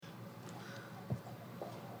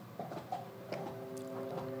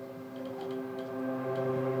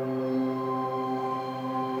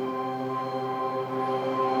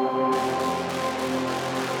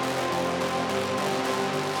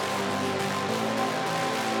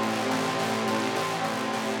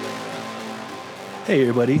Hey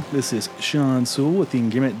everybody, this is Sean Sewell with the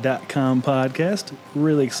Engagement.com podcast.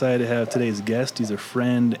 Really excited to have today's guest. He's a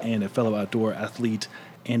friend and a fellow outdoor athlete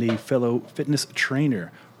and a fellow fitness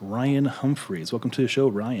trainer, Ryan Humphreys. Welcome to the show,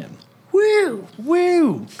 Ryan. Woo!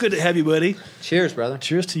 Woo! Good to have you, buddy. Cheers, brother.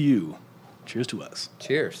 Cheers to you. Cheers to us.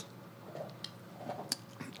 Cheers.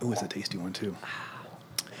 Oh, it's a tasty one too.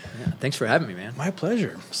 Yeah, thanks for having me, man. My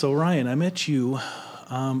pleasure. So, Ryan, I met you.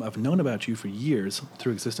 I've known about you for years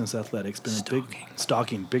through Existence Athletics. Been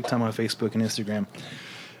stalking big time on Facebook and Instagram.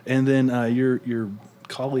 And then your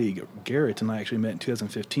colleague Garrett and I actually met in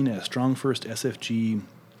 2015 at a Strong First SFG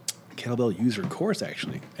kettlebell user course,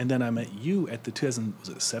 actually. And then I met you at the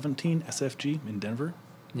 2017 SFG in Denver.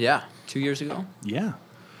 Yeah, 2 years ago. Yeah.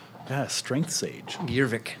 Strength Sage.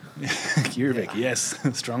 Giervik. Giervik, yes.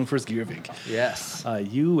 Strong First Giervik. Yes.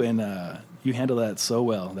 You handled that so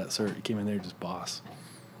well, that cert. You came in there just boss.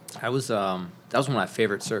 That was one of my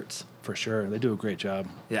favorite certs. For sure. They do a great job.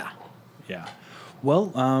 Yeah. Yeah.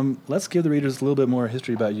 Well, let's give the readers a little bit more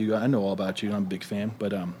history about you. I know all about you. I'm a big fan.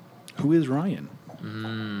 But who is Ryan?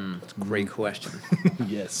 It's a great question.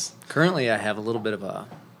 Yes. Currently, I have a little bit of a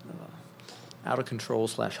out of control /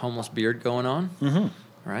 homeless beard going on. Mm-hmm.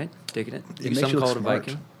 Right? Digging it. It makes Some you look call it a smart.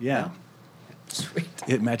 Viking. Yeah. Sweet.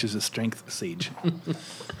 It matches the Strength Sage.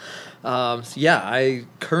 I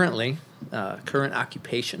currently, current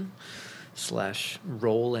occupation /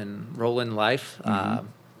 role in life,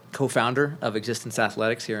 co-founder of Existence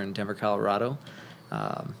Athletics here in Denver, Colorado,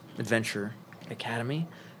 Adventure Academy,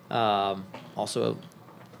 also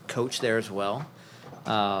a coach there as well,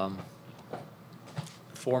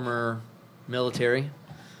 former military,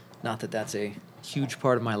 not that that's a huge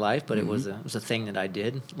part of my life, but it was a thing that I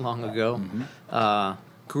did long ago.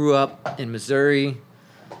 Grew up in Missouri,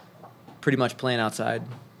 pretty much playing outside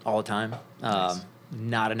all the time. Nice.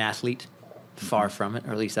 Not an athlete, far from it,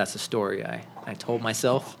 or at least that's the story I told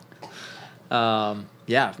myself.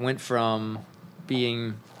 Went from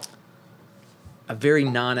being a very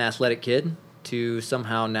non-athletic kid to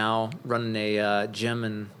somehow now running a gym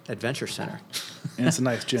and adventure center. And it's a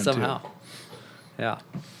nice gym, somehow. too.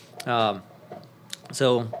 Yeah.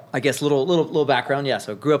 So I guess little background. Yeah.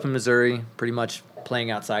 So grew up in Missouri, pretty much playing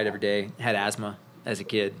outside every day. Had asthma as a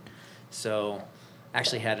kid, so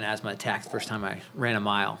actually had an asthma attack the first time I ran a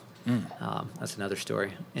mile. That's another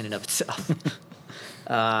story in and of itself.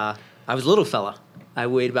 I was a little fella. I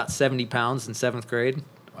weighed about 70 pounds in 7th grade.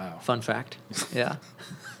 Wow. Fun fact. Yeah.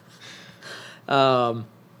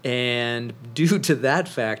 And due to that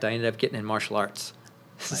fact, I ended up getting in martial arts.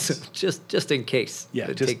 Nice. So just in case. Yeah,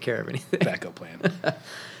 to just take care of anything. Backup plan.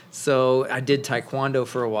 So I did Taekwondo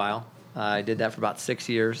for a while. I did that for about 6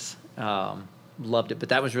 years. Loved it, but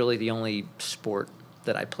that was really the only sport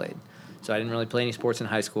that I played. So I didn't really play any sports in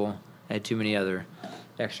high school. I had too many other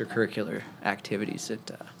extracurricular activities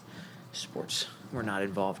that sports were not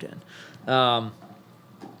involved in. Then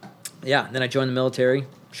I joined the military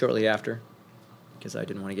shortly after because I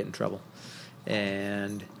didn't want to get in trouble.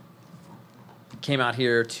 And came out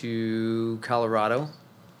here to Colorado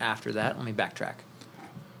after that. Let me backtrack.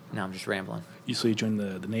 Now I'm just rambling. So you joined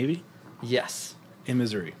the Navy? Yes. In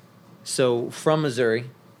Missouri? So from Missouri,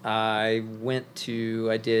 I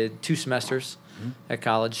did 2 semesters at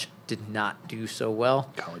college. Did not do so well.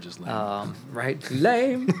 College is lame. Right?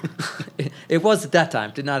 Lame. It was at that time.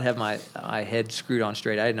 Did not have my head screwed on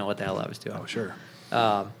straight. I didn't know what the hell I was doing. Oh, sure.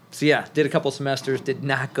 Did a couple semesters. Did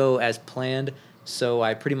not go as planned. So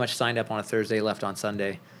I pretty much signed up on a Thursday, left on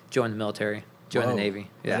Sunday, joined the military, joined the Navy.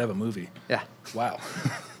 Yeah. I'd have a movie. Yeah. Wow.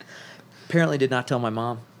 Apparently did not tell my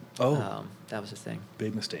mom. Oh. That was the thing.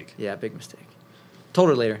 Big mistake. Yeah, big mistake. Told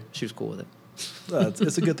her later. She was cool with it.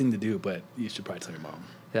 It's a good thing to do, but you should probably tell your mom.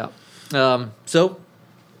 Yeah. So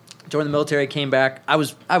joined the military, came back. I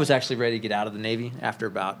was actually ready to get out of the Navy after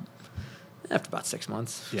about 6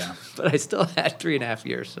 months. Yeah. But I still had 3.5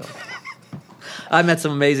 years, so I met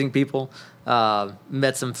some amazing people.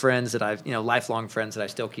 Met some friends that lifelong friends that I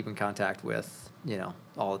still keep in contact with,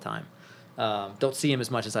 all the time. Don't see him as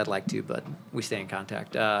much as I'd like to, but we stay in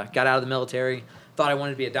contact. Got out of the military, thought I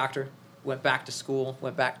wanted to be a doctor, went back to school,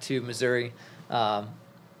 went back to Missouri,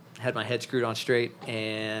 had my head screwed on straight,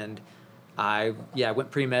 and I went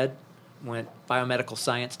pre-med, went biomedical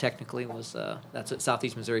science technically, that's what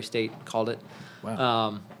Southeast Missouri State called it.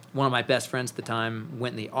 Wow. One of my best friends at the time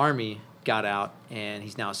went in the Army, got out, and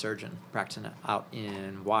he's now a surgeon practicing out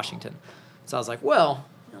in Washington. So I was like, well,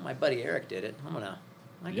 my buddy Eric did it.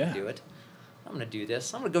 I can do it. I'm going to do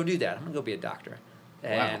this. I'm going to go do that. I'm going to go be a doctor.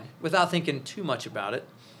 And without thinking too much about it,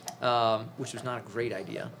 which was not a great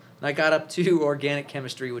idea, And I got up to organic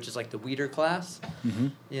chemistry, which is like the weeder class. Mm-hmm.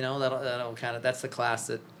 You know, that'll kind of, that's the class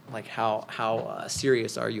that, like, how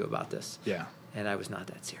serious are you about this? Yeah. And I was not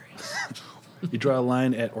that serious. You draw a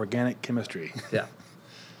line at organic chemistry. Yeah.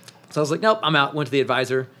 So I was like, nope, I'm out. Went to the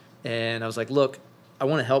advisor, and I was like, look, I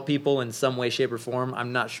want to help people in some way, shape, or form.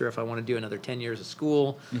 I'm not sure if I want to do another 10 years of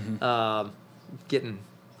school, getting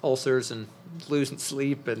ulcers and losing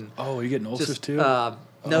sleep. And Oh, you're getting ulcers just, too?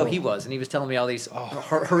 No, he was. And he was telling me all these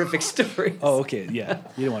horrific stories. Oh, okay. Yeah.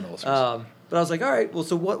 You don't want ulcers. But I was like, all right, well,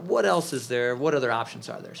 so what else is there? What other options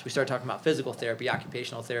are there? So we started talking about physical therapy,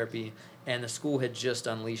 occupational therapy, and the school had just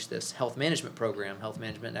unleashed this health management program, health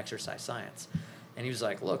management and exercise science. And he was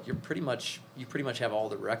like, look, you pretty much have all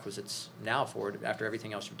the requisites now for it after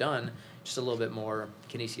everything else you've done, just a little bit more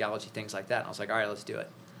kinesiology, things like that. And I was like, all right, let's do it.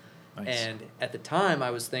 Nice. And at the time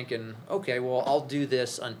I was thinking, okay, well, I'll do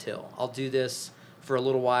this for a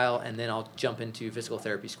little while, and then I'll jump into physical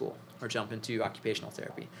therapy school or jump into occupational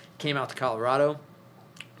therapy. Came out to Colorado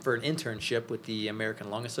for an internship with the American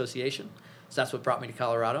Lung Association. So that's what brought me to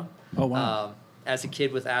Colorado. Oh, wow. As a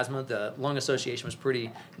kid with asthma, the Lung Association was pretty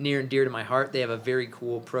near and dear to my heart. They have a very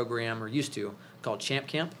cool program, or used to, called Champ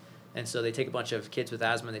Camp. And so they take a bunch of kids with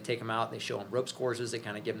asthma, and they take them out, they show them ropes courses, they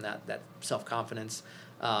kind of give them that self-confidence,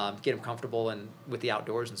 get them comfortable and with the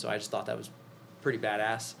outdoors. And so I just thought that was pretty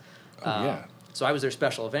badass. Yeah. So I was their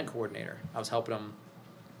special event coordinator. I was helping them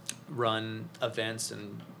run events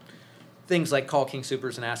and things like call King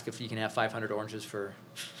Soopers and ask if you can have 500 oranges for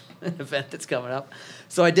an event that's coming up.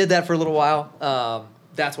 So I did that for a little while.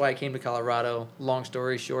 That's why I came to Colorado. Long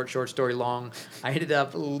story short, short story long. I ended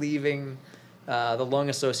up leaving the Lung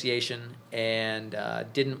Association and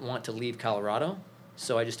didn't want to leave Colorado.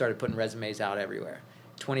 So I just started putting resumes out everywhere.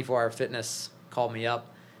 24 Hour Fitness called me up,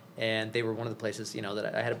 and they were one of the places,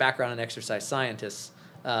 that I had a background in exercise science.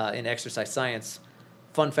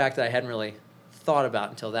 Fun fact that I hadn't really thought about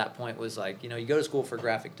until that point was like, you go to school for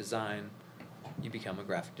graphic design, you become a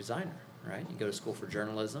graphic designer, right? You go to school for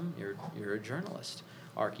journalism, you're a journalist.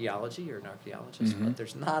 Archaeology, you're an archaeologist. Mm-hmm. But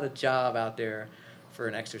there's not a job out there for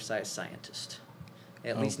an exercise scientist.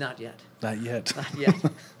 At least not yet. Not yet. Not yet.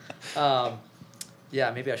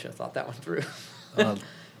 Yeah, maybe I should have thought that one through.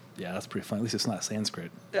 Yeah, that's pretty fun. At least it's not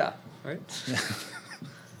Sanskrit. Yeah, right?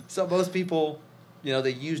 So most people,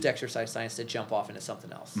 they used exercise science to jump off into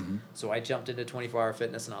something else. Mm-hmm. So I jumped into 24-hour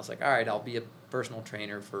fitness, and I was like, all right, I'll be a personal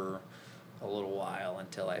trainer for a little while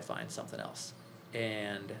until I find something else.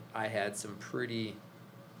 And I had some pretty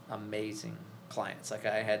amazing clients. Like,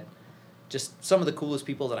 I had just some of the coolest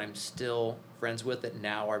people that I'm still friends with that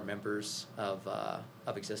now are members of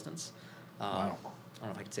Existence. Wow. I don't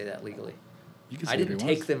know if I could say that legally. You can say I didn't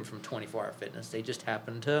whatever you take them from 24-hour fitness. They just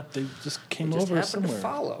happened to... They just came They just over happened to somewhere.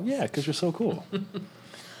 follow. Yeah, because you're so cool.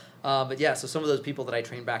 But yeah, so some of those people that I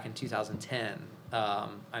trained back in 2010,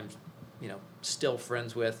 I'm, still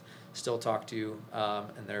friends with, still talk to,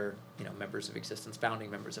 and they're, members of Existence, founding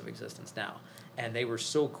members of Existence now. And they were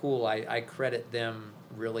so cool. I credit them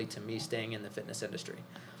really to me staying in the fitness industry,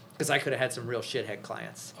 because I could have had some real shithead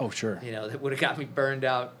clients. Oh, sure. That would have got me burned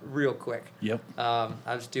out real quick. Yep.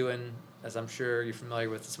 I was doing, as I'm sure you're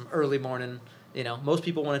familiar with, some early morning. Most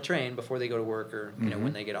people want to train before they go to work or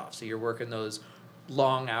when they get off. So you're working those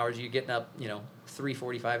long hours. You're getting up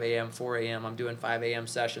 3:45 a.m., 4 a.m. I'm doing 5 a.m.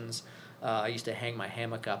 sessions. I used to hang my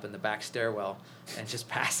hammock up in the back stairwell and just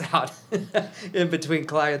pass out in between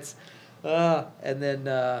clients. And then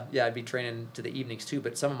I'd be training to the evenings too.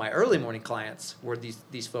 But some of my early morning clients were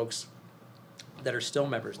these folks that are still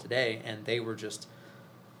members today, and they were just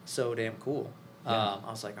so damn cool. Yeah. I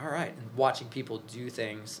was like, all right. And watching people do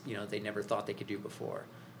things, they never thought they could do before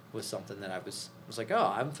was something that I was like,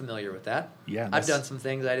 oh, I'm familiar with that. Yeah. I've done some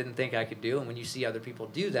things I didn't think I could do. And when you see other people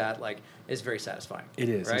do that, like, it's very satisfying. It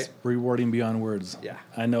is. Right? It's rewarding beyond words. Yeah.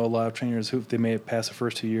 I know a lot of trainers who, they may have passed the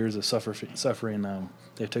first 2 years of suffering.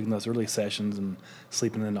 They've taken those early sessions and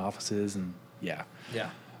sleeping in offices. And yeah. Yeah.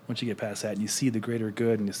 Once you get past that and you see the greater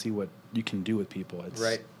good and you see what you can do with people, it's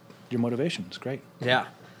right. Your motivation is great. Yeah.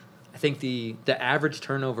 I think the average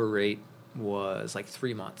turnover rate was like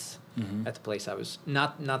 3 months at the place I was,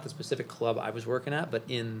 not the specific club I was working at, but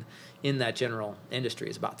in that general industry.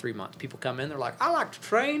 It's about 3 months. People come in, they're like, I like to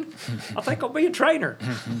train. I think I'll be a trainer.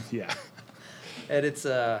 Yeah. And it's,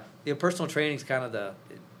 personal training is kind of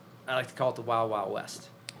I like to call it the Wild Wild West.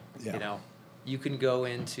 Yeah. You can go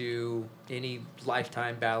into any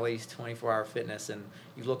Lifetime, Bally's, 24-hour fitness, and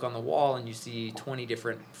you look on the wall and you see 20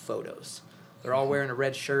 different photos. They're all wearing a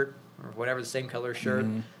red shirt or whatever, the same color shirt,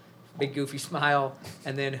 big goofy smile,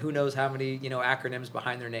 and then who knows how many acronyms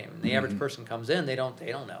behind their name. And the average person comes in, they don't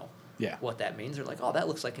know. Yeah. what that means. They're like, oh, that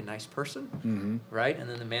looks like a nice person, right? And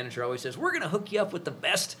then the manager always says, we're going to hook you up with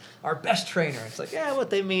our best trainer. It's like, yeah, what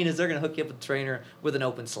they mean is they're going to hook you up with a trainer with an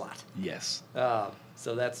open slot. Yes.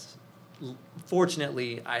 So that's,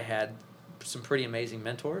 fortunately, I had some pretty amazing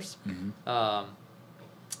mentors.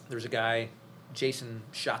 There's a guy, Jason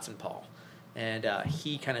Schatzenpaul, and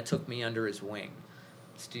he kind of took me under his wing.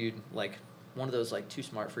 This dude, like, one of those, like, too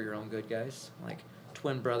smart for your own good guys, like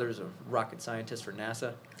twin brothers, a rocket scientist for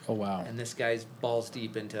NASA. Oh, wow. And this guy's balls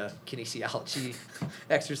deep into kinesiology,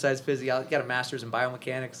 exercise physiology, got a master's in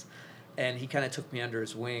biomechanics, and he kind of took me under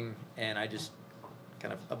his wing, and I just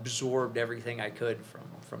kind of absorbed everything I could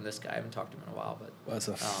from this guy. I haven't talked to him in a while, but Well, that's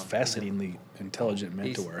a fascinatingly intelligent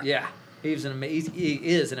mentor. He is an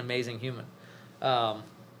amazing human.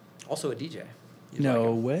 Also a DJ.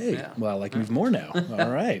 No way. Yeah. Well, I like you more now. All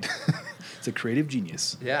right. It's a creative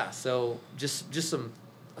genius. Yeah. So just some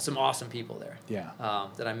awesome people there. Yeah.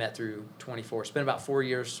 That I met through 24. Spent about 4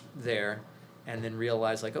 years there, and then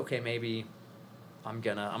realized like, okay, maybe I'm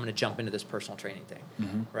gonna jump into this personal training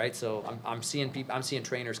thing, right? So I'm seeing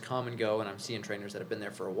trainers come and go, and I'm seeing trainers that have been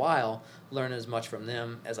there for a while, learn as much from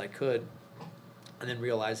them as I could, and then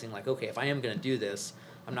realizing like, okay, if I am gonna do this,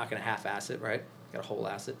 I'm not gonna half-ass it, right? Got a whole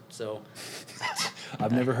ass it. So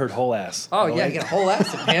I've never heard whole ass. oh yeah, you got a whole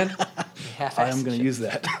ass it, man. I am going to use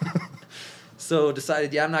that. So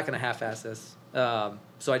decided, I'm not going to half-ass this.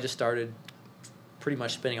 So I just started pretty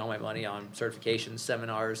much spending all my money on certifications,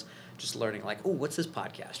 seminars, just learning like, oh, what's this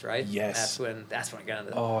podcast, right? Yes. That's when I got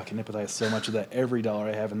into. Oh, I can empathize so much of that. Every dollar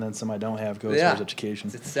I have and then some I don't have goes towards education.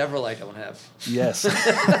 It's several I don't have. Yes.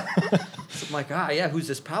 So I'm like, who's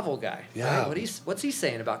this Pavel guy? Yeah. Right? What's he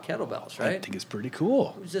saying about kettlebells, right? I think it's pretty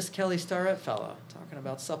cool. Who's this Kelly Starrett fellow talking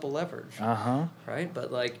about supple leverage? Uh-huh. Right?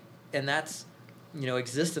 But like, and that's,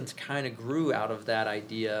 existence kind of grew out of that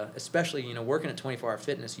idea, especially, working at 24 Hour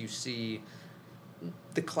Fitness, you see a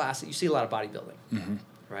lot of bodybuilding,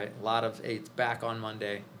 right? A lot of, hey, it's back on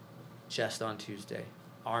Monday, chest on Tuesday,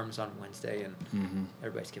 arms on Wednesday, and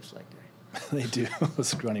everybody skips leg day. They do. Those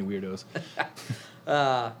scrawny weirdos.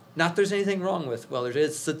 Not there's anything wrong with, there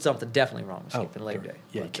is something definitely wrong with skipping leg day.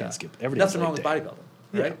 Yeah, you can't skip every day. Nothing wrong with bodybuilding,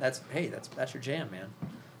 right? Yeah. That's your jam, man.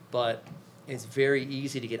 But it's very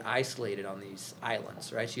easy to get isolated on these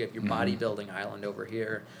islands, right? So you have your bodybuilding island over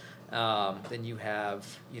here. Then you have,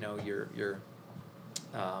 your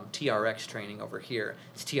TRX training over here.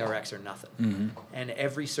 It's TRX or nothing. And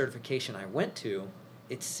every certification I went to,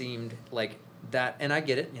 it seemed like that. And I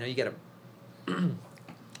get it. You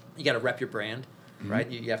got to rep your brand, right?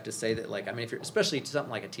 You have to say that, like, if you're especially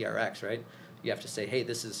something like a TRX, right? You have to say, hey,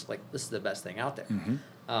 this is the best thing out there. And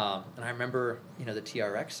I remember, the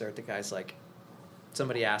TRX cert, the guy's like,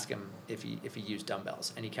 somebody asked him if he used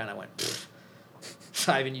dumbbells, and he kind of went, pfft.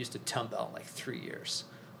 I haven't used a dumbbell in like 3 years.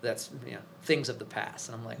 That's, things of the past.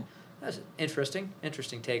 And I'm like, that's an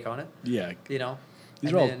interesting take on it. Yeah. These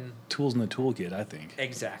and are all tools in the toolkit, I think.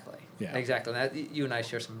 Exactly. Yeah. Exactly. And you and I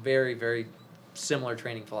share some very, very similar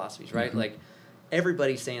training philosophies, right? Like,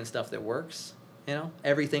 everybody's saying stuff that works.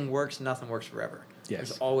 Everything works. Nothing works forever. Yes.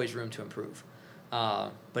 There's always room to improve.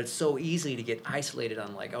 But it's so easy to get isolated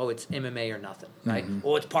on like, oh, it's MMA or nothing, right?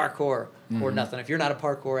 Oh, it's parkour or nothing. If you're not a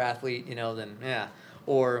parkour athlete, then yeah.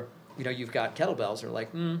 Or, you've got kettlebells are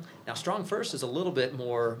like, Now, Strong First is a little bit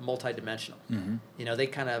more multidimensional. They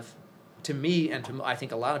kind of, to me and to I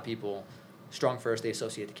think a lot of people, Strong First, they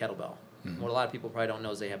associate the kettlebell. What a lot of people probably don't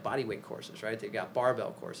know is they have body weight courses, right? They've got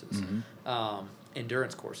barbell courses,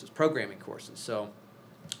 endurance courses, programming courses. So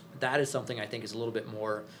that is something I think is a little bit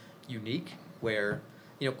more unique where,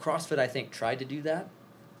 CrossFit, I think, tried to do that.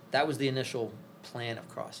 That was the initial plan of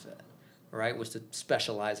CrossFit, right, was to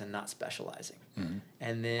specialize and not specializing.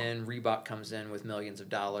 And then Reebok comes in with millions of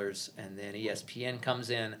dollars, and then ESPN comes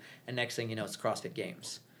in, and next thing you know, it's CrossFit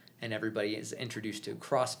Games. And everybody is introduced to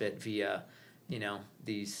CrossFit via,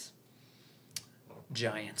 these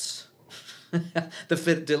giants.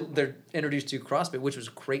 They're introduced to CrossFit, which was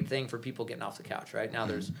a great thing for people getting off the couch, right? Now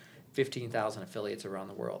there's 15,000 affiliates around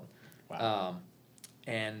the world. Wow.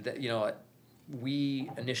 And, we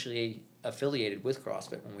initially affiliated with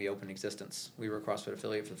CrossFit when we opened Existence. We were a CrossFit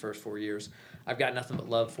affiliate for the first 4 years. I've got nothing but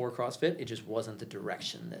love for CrossFit. It just wasn't the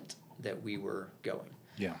direction that we were going.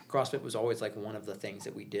 Yeah. CrossFit was always like one of the things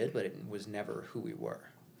that we did, but it was never who we were.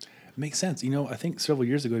 It makes sense. I think several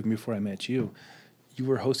years ago, even before I met you, you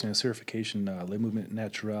were hosting a certification, Le Movement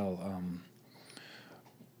Naturel.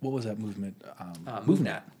 What was that movement?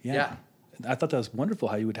 MoveNat. Yeah. I thought that was wonderful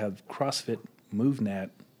how you would have CrossFit,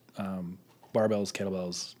 MoveNat, barbells,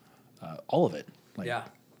 kettlebells, all of it.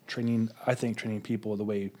 Training people the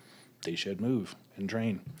way they should move and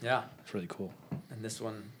train. Yeah. It's really cool. And this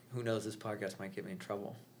one, who knows, this podcast might get me in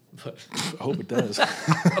trouble. But I hope it does.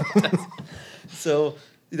 So,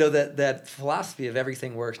 that philosophy of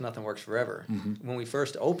everything works, nothing works forever. Mm-hmm. When we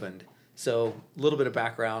first opened, so a little bit of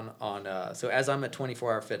background on, so as I'm at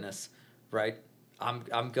 24 Hour Fitness, right,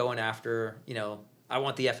 I'm going after, I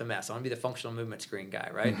want the FMS. I want to be the functional movement screen guy,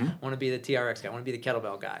 right? Mm-hmm. I want to be the TRX guy. I want to be the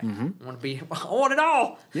kettlebell guy. Mm-hmm. I want it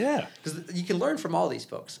all. Yeah. Because you can learn from all these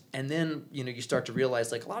folks. And then, you start to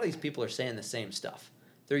realize, like, a lot of these people are saying the same stuff.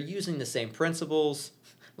 They're using the same principles,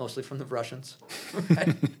 mostly from the Russians,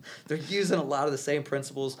 right? They're using a lot of the same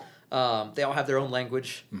principles. They all have their own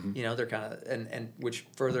language, Mm-hmm. they're kind of, and which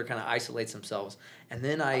further kind of isolates themselves. And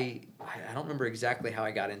then I don't remember exactly how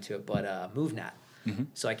I got into it, but MoveNat. Mm-hmm.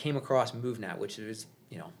 So I came across MoveNat, which is,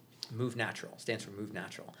 Move Natural, stands for Move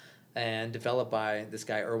Natural, and developed by this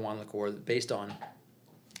guy, Erwan Lacour, based on,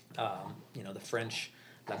 the French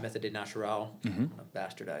La Méthode Naturelle. Mm-hmm.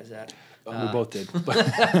 Bastardize that. We both did.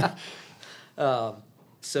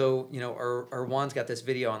 So, Erwan's got this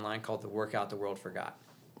video online called The Workout the World Forgot.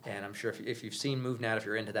 And I'm sure if you've seen MoveNat, if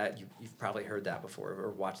you're into that, you've probably heard that before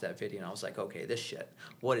or watched that video. And I was like, okay, this shit,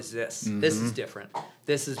 what is this? Mm-hmm. This is different.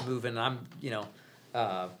 This is moving. I'm,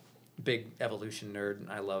 big evolution nerd. And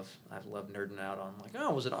I love nerding out on, like,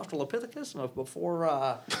 oh, was it Australopithecus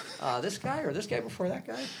before this guy or this guy before that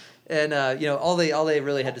guy? And, all they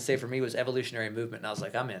really had to say for me was evolutionary movement. And I was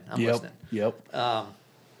like, I'm in. I'm listening. Yep.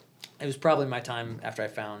 It was probably my time after I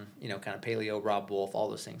found, kind of paleo, Rob Wolf, all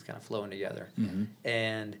those things kind of flowing together. Mm-hmm.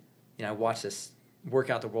 And, I watched this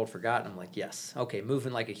Workout the World Forgot, and I'm like, yes, okay,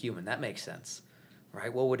 moving like a human, that makes sense,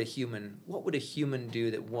 right? What would a human do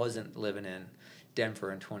that wasn't living in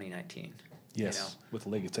Denver in 2019? Yes, with a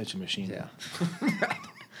leg extension machine. Yeah. Right.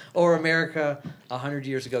 Or America 100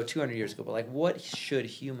 years ago, 200 years ago. But, like, what should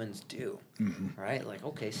humans do, right? Like,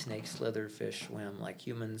 okay, snakes, slither, fish, swim. Like,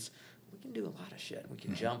 humans, we can do a lot of shit. We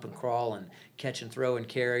can jump and crawl and catch and throw and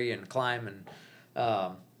carry and climb and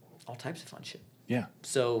all types of fun shit. Yeah.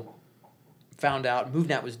 So found out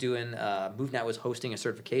MoveNat was hosting a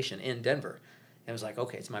certification in Denver. And was like,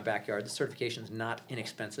 okay, it's my backyard. The certification's not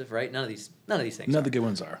inexpensive, right? None of these things None of the good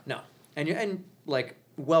ones are. No. And like,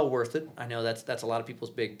 well worth it. I know that's a lot of people's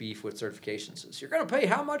big beef with certifications. Is you're going to pay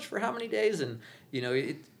how much for how many days? And,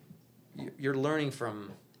 you're learning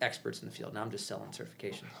from experts in the field. Now I'm just selling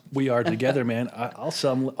certifications. We are together, man. I'll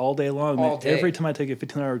sell them all day long. All day. Every time I take a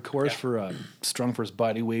 15-hour course for Strong First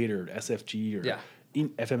Body Weight or SFG or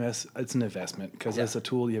FMS, it's an investment because it's a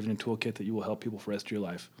tool you have in your toolkit that you will help people for the rest of your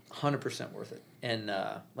life. 100% worth it. And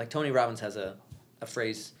like Tony Robbins has a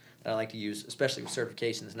phrase that I like to use, especially with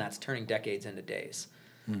certifications, and that's turning decades into days.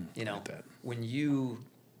 Like that. When you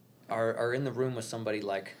are in the room with somebody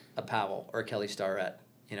like a Pavel or a Kelly Starrett,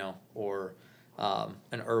 or an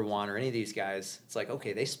Erwan or any of these guys, it's like,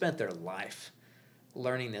 okay, they spent their life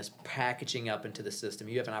learning this, packaging up into the system.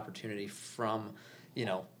 You have an opportunity from,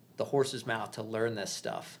 the horse's mouth to learn this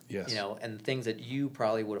stuff. Yes. And things that you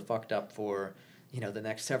probably would have fucked up for, the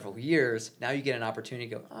next several years. Now you get an opportunity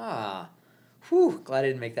to go, glad I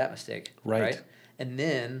didn't make that mistake. Right. And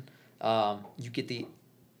then you get the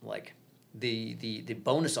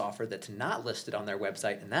bonus offer that's not listed on their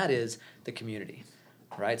website, and that is the community.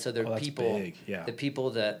 Right, so there are the people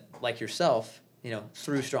that, like yourself,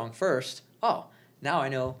 through Strong First. Oh, now I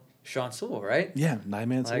know Sean Sewell, right? Yeah, 9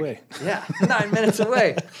 minutes away. Yeah, 9 minutes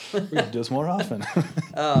away. We can do this more often.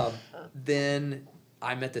 Then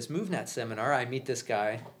I'm at this MoveNat seminar. I meet this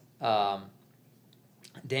guy,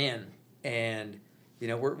 Dan, and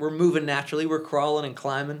we're moving naturally. We're crawling and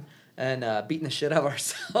climbing and beating the shit out of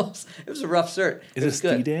ourselves. It was a rough cert. Is this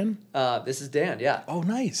good. Dan? This is Dan, yeah. Oh,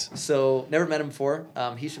 nice. So never met him before.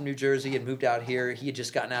 He's from New Jersey and moved out here. He had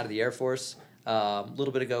just gotten out of the Air Force a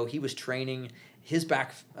little bit ago. He was training. His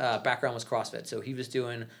background was CrossFit. So he was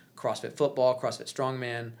doing CrossFit football, CrossFit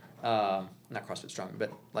strongman, not CrossFit strongman,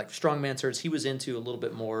 but like strongman certs. He was into a little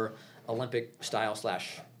bit more Olympic style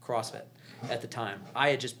 / CrossFit at the time. I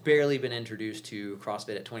had just barely been introduced to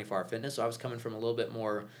CrossFit at 24 Hour Fitness, so I was coming from a little bit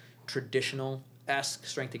more traditional-esque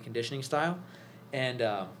strength and conditioning style. And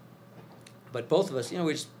but both of us, I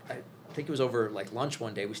think it was over like lunch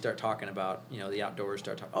one day, we start talking about, the outdoors,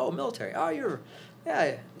 military. Oh, you're,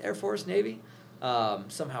 Air Force, Navy.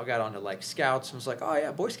 Somehow got onto like scouts and was like, oh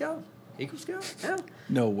yeah, Boy Scout, Eagle Scout, yeah.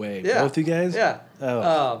 No way. Yeah. Both you guys? Yeah.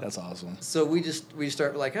 Oh, that's awesome. So we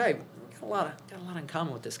start like, hey, got a lot in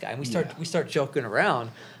common with this guy, and we start joking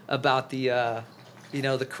around about the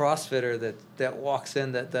the CrossFitter that walks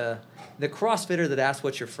in, that the CrossFitter that asks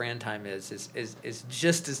what your Fran time is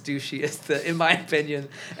just as douchey as in my opinion,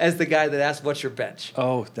 as the guy that asks what's your bench.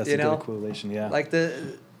 Oh, that's a good correlation, yeah. Like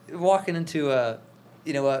walking into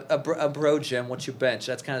a bro gym, what's your bench?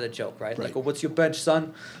 That's kind of the joke, right? Right. Like, well, what's your bench,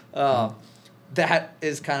 son? That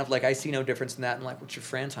is kind of like, I see no difference in that. And like, what's your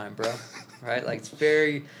Fran time, bro? Right? Like, it's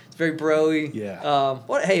very bro-y. Yeah.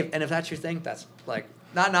 Hey, and if that's your thing, that's like,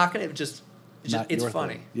 not knocking it, it's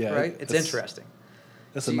funny. Thing. Yeah, right? It's interesting.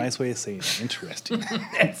 That's a nice way of saying it. Interesting.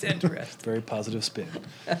 It's interesting. Very positive spin.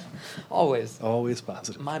 Always. Always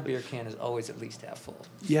positive. My beer can is always at least half full.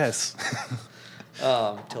 Yes.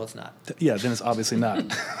 Till it's not. Yeah, then it's obviously not.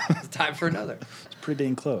 It's time for another. It's pretty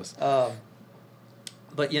dang close.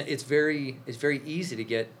 But it's very easy to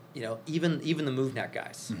get, even the MoveNet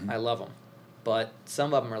guys. Mm-hmm. I love them. But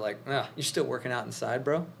some of them are like, you're still working out inside,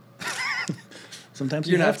 bro? Sometimes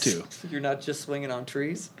you have to. You're not just swinging on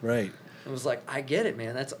trees? Right. It was like, I get it,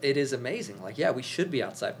 man. It is amazing. Like, yeah, we should be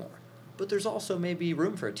outside more. But there's also maybe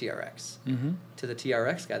room for a TRX. Mm-hmm. To the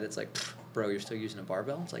TRX guy that's like, bro, you're still using a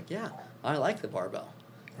barbell? It's like, yeah, I like the barbell.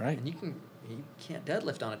 Right. And you can't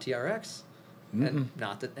deadlift on a TRX. Mm-mm. And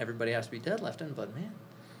not that everybody has to be deadlifting, but man,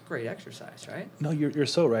 great exercise, right? No, you're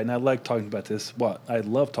so right, and I like talking about this. Well, I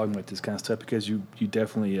love talking about this kind of stuff because you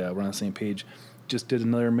definitely were on the same page. Just did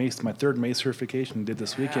another mace, my third mace certification. Did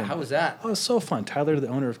this weekend. How was that? Oh, it was so fun. Tyler, the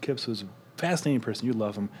owner of Kips, was a fascinating person. You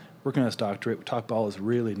love him. Working on his doctorate. We talk about all this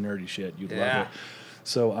really nerdy shit. You'd love it.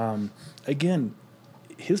 So again,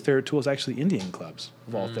 his favorite tool is actually Indian clubs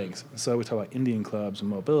of all things. So we talk about Indian clubs and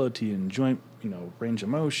mobility and joint, range of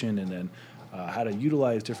motion, and then how to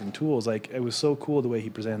utilize different tools. Like, it was so cool the way he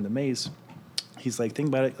presented the mace. He's like, think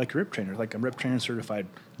about it like a rip trainer. Like, I'm rip trainer certified,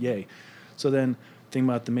 yay. So then think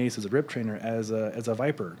about the mace as a rip trainer, as a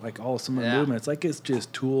Viper, like all similar movements. Like, it's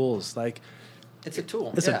just tools. Like, it's a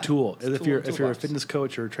tool. It's a tool. If you're a toolbox. fitness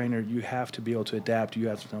coach or a trainer, you have to be able to adapt. You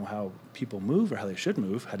have to know how people move or how they should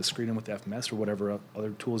move, how to screen them with the FMS or whatever other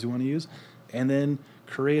tools you want to use, and then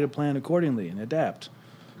create a plan accordingly and adapt.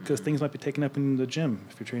 Because things might be taken up in the gym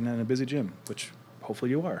if you're training in a busy gym, which hopefully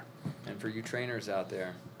you are. And for you trainers out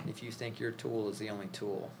there, if you think your tool is the only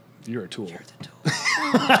tool, You're a tool. you're the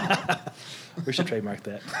tool. We should trademark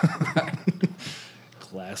that.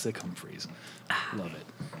 Classic Humphreys. Love it.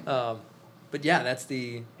 But yeah, that's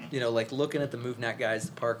the, like looking at the MoveNet guys,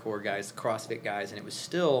 the parkour guys, the CrossFit guys, and it was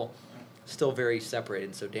still very separated.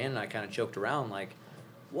 And so Dan and I kind of joked around, like,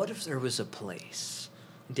 what if there was a place?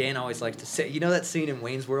 Dan always likes to say, that scene in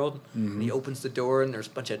Wayne's World? Mm-hmm. And he opens the door and there's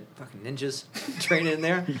a bunch of fucking ninjas training in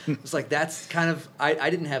there. It's like, that's kind of, I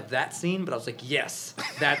didn't have that scene, but I was like, yes,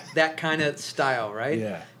 that kind of style, right?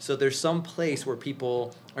 Yeah. So there's some place where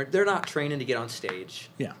people they're not training to get on stage.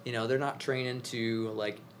 Yeah. They're not training to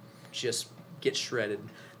like just get shredded.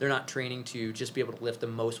 They're not training to just be able to lift the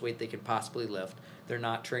most weight they can possibly lift. They're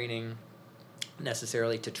not training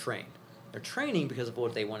necessarily to train. They're training because of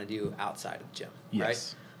what they want to do outside of the gym, Yes.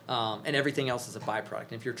 right? And everything else is a byproduct.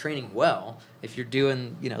 And if you're training well, if you're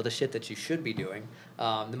doing, the shit that you should be doing,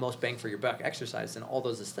 the most bang for your buck exercise and all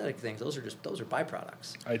those aesthetic things, those are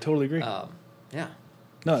byproducts. I totally agree. Yeah.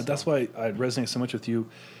 No, that's why I resonate so much with you.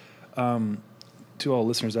 To all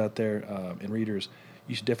listeners out there and readers,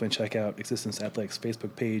 you should definitely check out Existence Athletics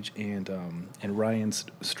Facebook page and Ryan's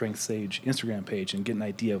Strength Sage Instagram page and get an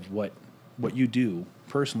idea of what you do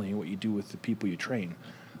personally and what you do with the people you train.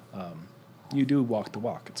 You do walk the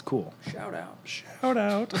walk. It's cool. Shout out. Shout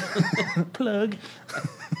out. Plug.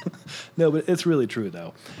 No, but it's really true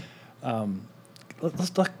though. Let's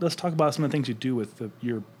talk about some of the things you do with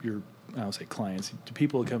your I would say clients, the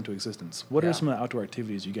people who come to Existence. What are some of the outdoor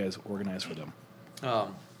activities you guys organize for them?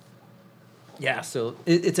 Yeah, so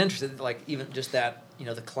it's interesting, like even just that,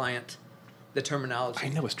 the client, the terminology. I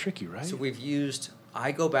know it's tricky, right? So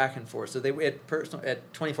I go back and forth. So at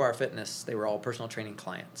 24-Hour Fitness, they were all personal training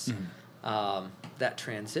clients. Mm-hmm. That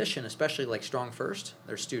transition, especially like Strong First,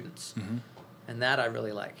 they're students. Mm-hmm. And that I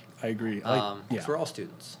really like. I agree. So we're all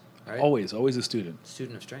students, right? Always a student.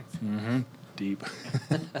 Student of strength. Mm-hmm. Deep.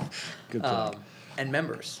 Good plug. And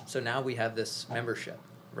members. So now we have this membership,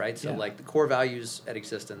 right? So Yeah. like the core values at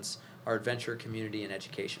Existence are adventure, community, and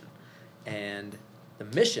education. And the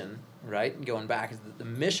mission, right, going back, is the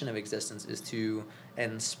mission of Existence is to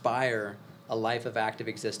inspire a life of active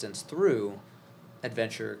existence through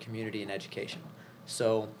adventure, community, and education.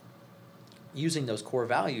 So using those core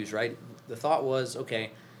values, right, the thought was,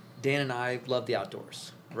 okay, Dan and I love the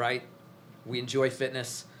outdoors, right? We enjoy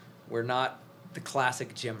fitness. We're not the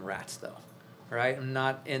classic gym rats, though, right? I'm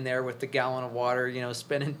not in there with the gallon of water,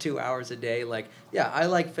 spending 2 hours a day. Like, yeah, I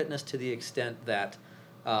like fitness to the extent that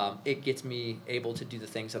it gets me able to do the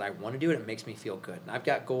things that I want to do, and it makes me feel good. And I've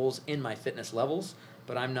got goals in my fitness levels,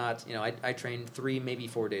 but I'm not, I train 3, maybe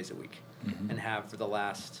 4 days a week, and have for the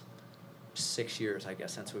last 6 years, I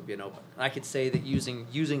guess, since we've been open. And I could say that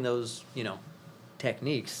using those,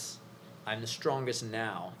 techniques, I'm the strongest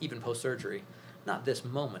now, even post-surgery. Not this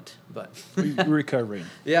moment, but recovering.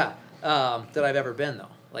 Yeah, that I've ever been, though.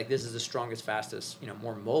 Like, this is the strongest, fastest,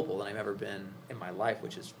 more mobile than I've ever been in my life,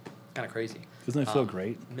 which is kind of crazy. Doesn't it feel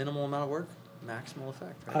great? Minimal amount of work, maximal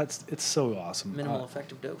effect, right? It's so awesome. Minimal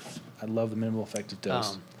effective dose. I love the minimal effective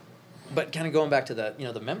dose. But kind of going back to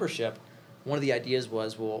the membership, one of the ideas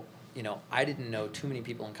was, I didn't know too many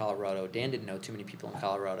people in Colorado. Dan didn't know too many people in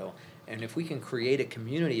Colorado. And if we can create a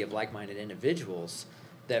community of like-minded individuals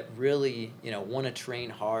that really, want to train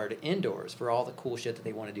hard indoors for all the cool shit that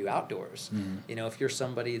they want to do outdoors. Mm-hmm. If you're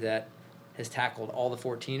somebody that has tackled all the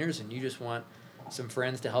 14ers and you just want some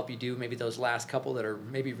friends to help you do maybe those last couple that are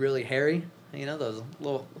maybe really hairy, those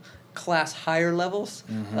little class higher levels,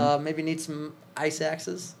 mm-hmm. Maybe need some ice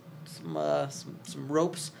axes, some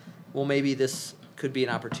ropes. Well, maybe this could be an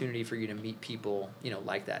opportunity for you to meet people,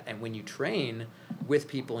 like that. And when you train with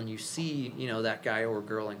people and you see, that guy or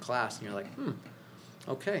girl in class and you're like,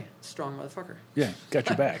 okay, strong motherfucker. Yeah, got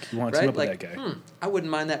your back. You want to team up with that guy. I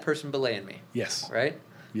wouldn't mind that person belaying me. Yes. Right?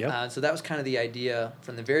 Yeah. So that was kind of the idea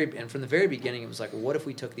from the very beginning. It was like, well, what if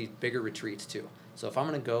we took these bigger retreats too? So if I'm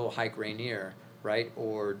going to go hike Rainier, right,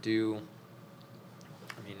 or do,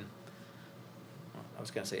 I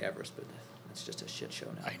was going to say Everest, but it's just a shit show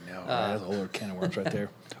now. I know. Right? That's a whole can of worms right there.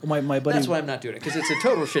 Well, my buddy. That's why I'm not doing it, because it's a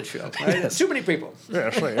total shit show. Right? Yes. Too many people. Yeah,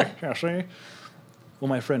 see. Well,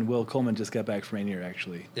 my friend Will Coleman just got back from Rainier,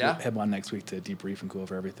 actually. Yeah. We'll have him on next week to debrief and go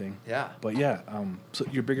over everything. Yeah. But yeah, so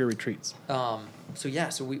your bigger retreats.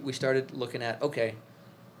 So we started looking at, okay,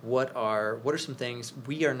 what are some things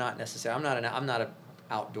we are not necessarily. I'm not an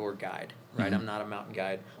outdoor guide, right? Mm-hmm. I'm not a mountain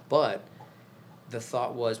guide, but the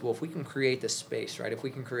thought was, well, if we can create this space, right? If we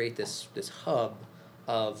can create this hub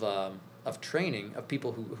of training of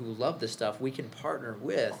people who love this stuff, we can partner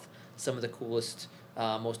with some of the coolest,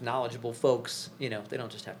 most knowledgeable folks. They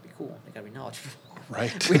don't just have to be cool; they got to be knowledgeable.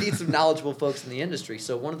 Right. We need some knowledgeable folks in the industry.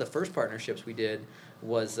 So one of the first partnerships we did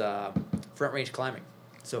was Front Range Climbing.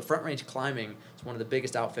 So Front Range Climbing is one of the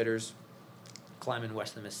biggest outfitters climbing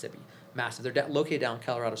west of the Mississippi. Massive. They're located down in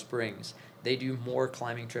Colorado Springs. They do more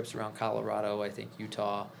climbing trips around Colorado, I think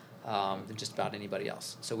Utah, than just about anybody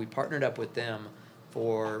else. So we partnered up with them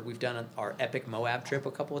we've done our epic Moab trip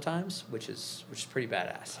a couple of times, which is pretty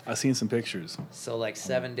badass. I've seen some pictures. So like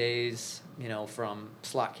 7 days, from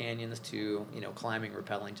slot canyons to, climbing,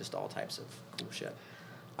 rappelling, just all types of cool shit.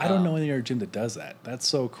 I don't know any other gym that does that. That's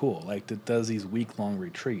so cool. Like, that does these week-long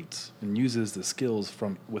retreats and uses the skills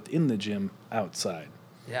from within the gym outside.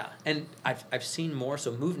 Yeah, and I've seen more.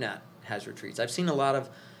 So MoveNat has retreats. You'll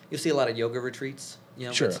see a lot of yoga retreats.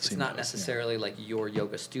 Sure, it's not necessarily like your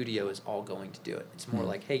yoga studio is all going to do it. It's more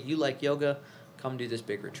like, hey, you like yoga, come do this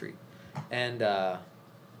big retreat. And I'm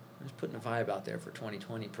just putting a vibe out there for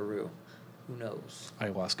 2020 Peru. Who knows?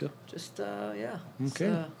 Ayahuasca? Just, yeah.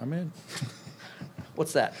 Okay, I'm in.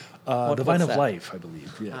 What's that? The Vine of Life, I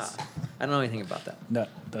believe, yes. I don't know anything about that. No,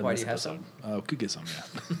 why do you have some? Could get some,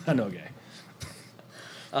 yeah. I know a guy.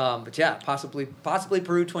 But yeah, possibly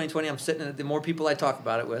Peru 2020. I'm sitting at the more people I talk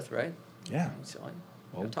about it with, right? Yeah. So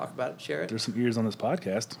I talk about it, share it. There's some ears on this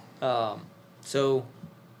podcast. So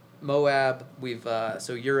Moab, we've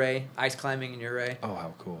so Ouray, ice climbing in Ouray. Oh,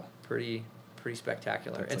 how cool! Pretty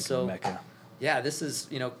spectacular. That's and like so a Mecca. Yeah, this is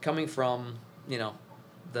coming from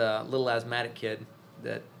the little asthmatic kid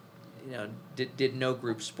that did no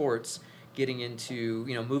group sports, getting into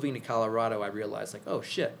moving to Colorado. I realized like, oh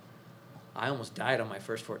shit, I almost died on my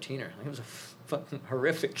first 14er. It was a fucking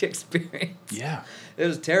horrific experience. Yeah. It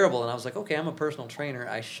was terrible. And I was like, okay, I'm a personal trainer.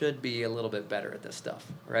 I should be a little bit better at this stuff,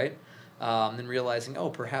 right? Then realizing,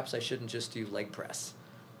 perhaps I shouldn't just do leg press,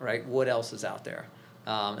 right? What else is out there?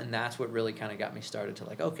 And that's what really kind of got me started to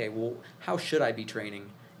like, okay, well, how should I be training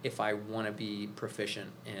if I want to be proficient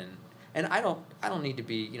in... And I don't need to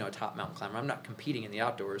be, a top mountain climber. I'm not competing in the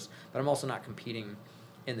outdoors, but I'm also not competing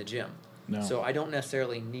in the gym. No. So I don't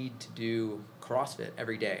necessarily need to do CrossFit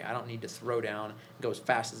every day. I don't need to throw down and go as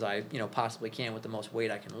fast as I possibly can with the most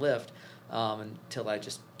weight I can lift until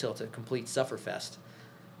it's a complete sufferfest.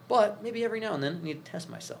 But maybe every now and then I need to test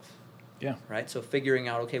myself. Yeah. Right. So figuring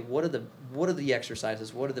out, okay, what are the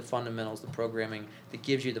exercises, what are the fundamentals, the programming that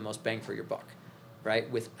gives you the most bang for your buck,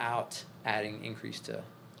 right? Without adding increase to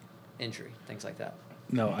injury, things like that.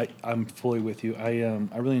 No, I'm fully with you.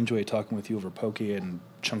 I really enjoy talking with you over poke and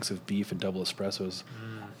chunks of beef and double espressos.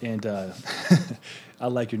 And I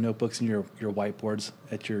like your notebooks and your whiteboards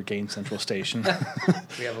at your Game Central station.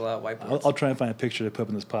 We have a lot of whiteboards. I'll try and find a picture to put up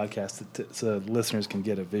in this podcast so the listeners can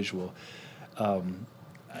get a visual.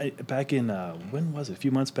 Back in, when was it? A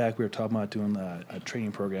few months back, we were talking about doing a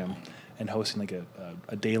training program. and hosting like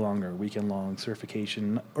a day long or weekend long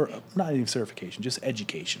certification, or not even certification, just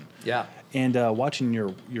education. Yeah. And watching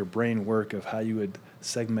your brain work of how you would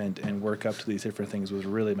segment and work up to these different things was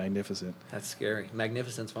really magnificent. That's scary.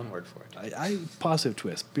 Magnificent's one word for it. I positive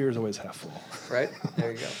twist. Beer is always half full. Right?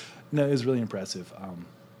 There you go. No, it was really impressive.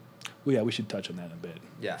 Well, yeah, we should touch on that in a bit.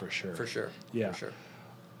 Yeah. For sure. For sure. Yeah. For sure.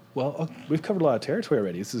 Well, we've covered a lot of territory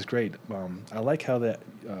already. This is great. I like how that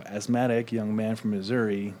asthmatic young man from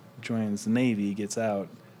Missouri joins the Navy, gets out,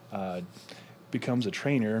 becomes a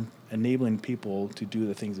trainer, enabling people to do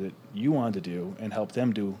the things that you want to do and help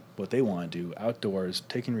them do what they want to do outdoors,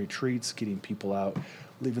 taking retreats, getting people out,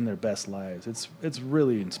 living their best lives. It's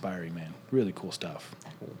really inspiring, man. Really cool stuff.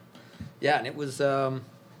 Cool. Yeah, and it was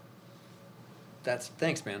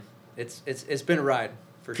thanks, man. It's been a ride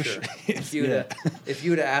for sure. If you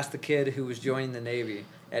would have asked the kid who was joining the Navy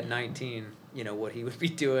at 19, what he would be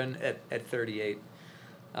doing at 38.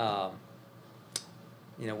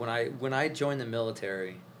 When I joined the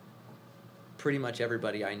military, pretty much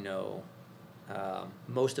everybody I know,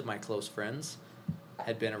 most of my close friends,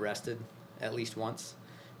 had been arrested at least once.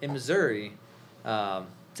 In Missouri,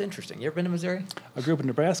 it's interesting. You ever been to Missouri? I grew up in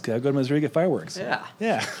Nebraska. I go to Missouri to get fireworks. Yeah.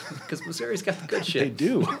 Yeah. Because Missouri's got the good shit. They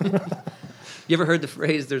do. You ever heard the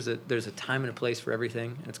phrase, there's a time and a place for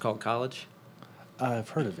everything, and it's called college? I've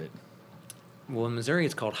heard of it. Well, in Missouri,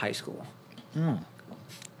 it's called high school.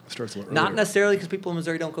 Starts a little Not earlier. necessarily because people in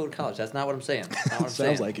Missouri don't go to college. That's not what I'm saying. That's not what I'm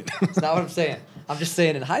Sounds saying. like it. It's not what I'm saying. I'm just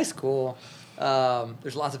saying in high school,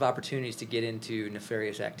 there's lots of opportunities to get into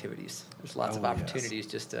nefarious activities. There's lots of opportunities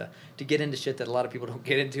just to get into shit that a lot of people don't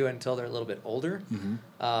get into until they're a little bit older.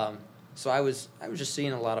 Mm-hmm. So I was just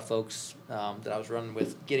seeing a lot of folks that I was running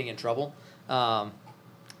with getting in trouble.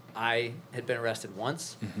 I had been arrested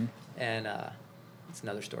once, and it's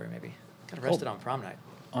another story maybe. Got arrested on prom night.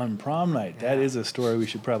 On prom night. Yeah. That is a story we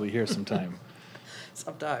should probably hear sometime.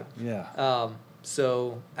 Sometime. Yeah.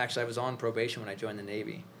 So actually, I was on probation when I joined the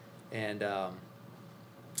Navy, and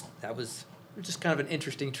that was just kind of an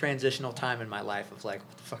interesting transitional time in my life of like,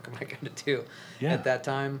 what the fuck am I going to do? Yeah. At that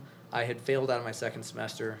time, I had failed out of my second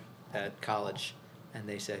semester at college, and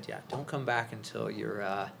they said, yeah, don't come back until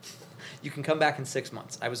you're, you can come back in 6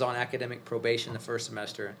 months. I was on academic probation the first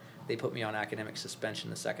semester. They put me on academic suspension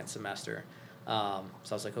the second semester. So I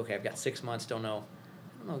was like, okay, I've got 6 months, I don't know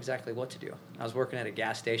exactly what to do. I was working at a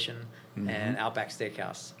gas station and Outback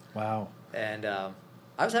Steakhouse. Wow. And I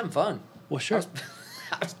was having fun. Well, sure.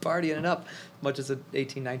 I was partying it up, much as an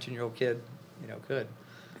 18, 19-year-old kid, could.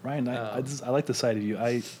 Ryan, I like the side of you.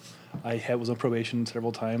 I was on probation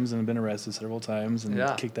several times and have been arrested several times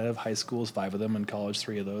and kicked out of high schools, 5 of them, and college,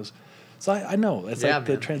 3 of those. So I know. It's like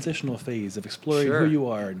the transitional phase of exploring who you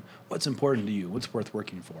are and what's important to you, what's worth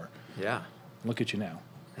working for. Yeah. Look at you now.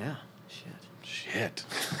 Yeah. Shit.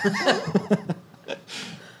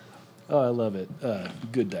 Oh, I love it.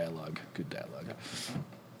 Good dialogue.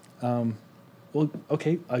 Well,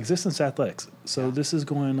 okay, Existence Athletics. So this is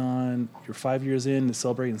going on, you're 5 years in, it's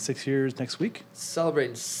celebrating 6 years next week?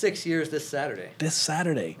 Celebrating 6 years this Saturday. This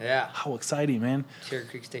Saturday? Yeah. How exciting, man. Cherry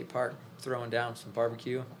Creek State Park, throwing down some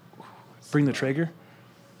barbecue. Bring the Traeger?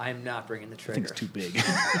 I am not bringing the Traeger. I think it's too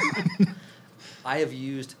big. I have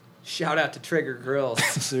used, shout out to Traeger Grills.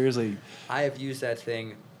 Seriously. I have used that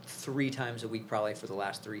thing 3 times a week probably for the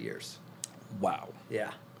last 3 years. Wow.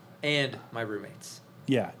 Yeah. And my roommates.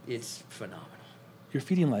 Yeah. It's phenomenal. You're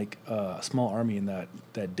feeding like a small army in that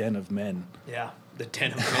den of men. Yeah. The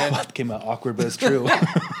den of men. That came out awkward, but it's true.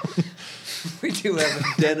 We do have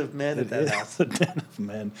a den of men at that house. A den of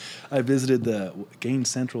men. I visited the Gaines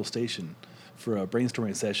Central Station for a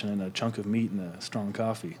brainstorming session and a chunk of meat and a strong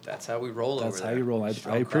coffee. That's how we roll over there. That's how you roll. I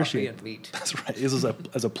appreciate coffee it. And meat. That's right. This was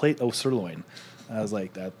as a plate of sirloin. I was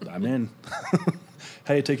like, I'm in.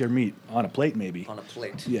 How do you take your meat? On a plate, maybe. On a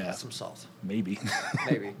plate. Yeah. With some salt. Maybe.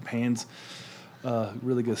 Maybe. Hands.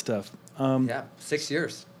 Really good stuff. Yeah, 6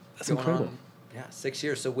 years. That's incredible. 6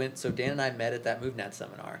 years. So Dan and I met at that MoveNet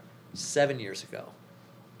seminar 7 years ago.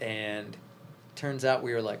 And turns out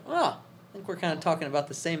we were like, I think we're kind of talking about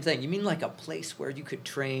the same thing. You mean like a place where you could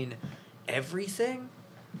train everything?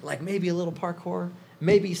 Like maybe a little parkour?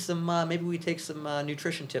 Maybe some. Maybe we take some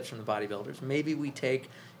nutrition tips from the bodybuilders. Maybe we take,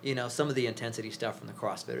 some of the intensity stuff from the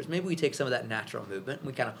CrossFitters. Maybe we take some of that natural movement and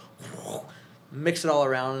we kind of mix it all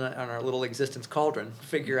around on our little existence cauldron.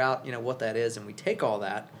 Figure out what that is, and we take all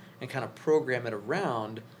that and kind of program it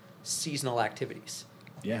around seasonal activities.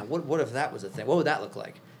 Yeah. What if that was a thing? What would that look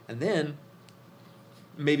like? And then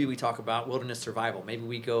maybe we talk about wilderness survival. Maybe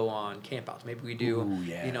we go on campouts. Maybe we do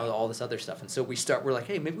all this other stuff. And so we're like,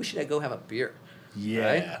 hey, maybe we should go have a beer. Yeah.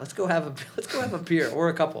 Right? Let's go have a beer or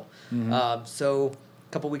a couple. Mm-hmm. So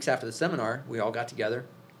couple weeks after the seminar, we all got together,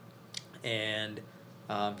 and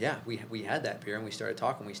we had that beer, and we started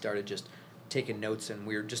talking. We started just taking notes, and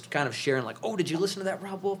we were just kind of sharing, like, oh, did you listen to that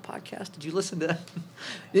Rob Wolf podcast? Did you listen to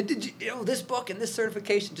did you this book and this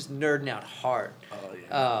certification? Just nerding out hard. Oh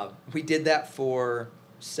yeah. We did that for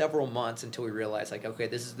several months until we realized, like, okay,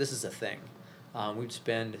 this is a thing. We'd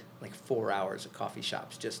spend like 4 hours at coffee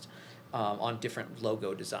shops just on different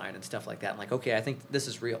logo design and stuff like that. And like, okay, I think this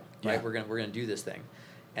is real, right? Yeah. We're gonna do this thing.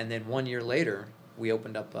 And then 1 year later, we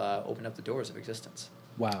opened up the doors of existence.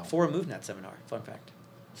 Wow. For a MoveNet seminar. Fun fact.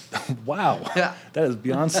 Wow. Yeah. That is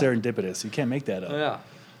beyond serendipitous. You can't make that up. Yeah.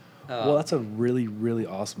 Well, that's a really, really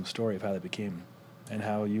awesome story of how that became, and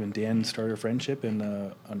how you and Dan started a friendship in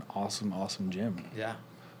an awesome, awesome gym. Yeah.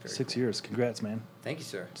 6 cool. years. Congrats, man. Thank you,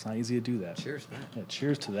 sir. It's not easy to do that. Cheers, man. Yeah,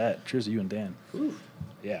 cheers to that. Cheers to you and Dan. Ooh.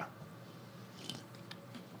 Yeah.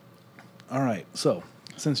 All right. So,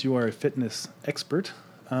 since you are a fitness expert,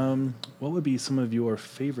 what would be some of your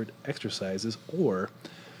favorite exercises or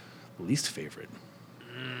least favorite?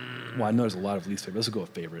 Well, I know there's a lot of least favorite. Let's go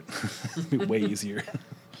with favorite. It'd be way easier.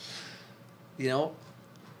 You know,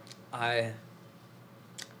 I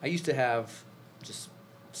used to have just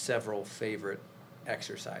several favorite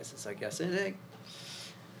exercises, I guess. And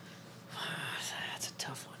that's a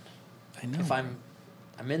tough one. I know. If I'm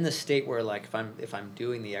in the state where, like, if I'm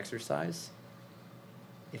doing the exercise,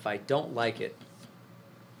 if I don't like it,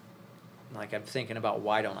 like, I'm thinking about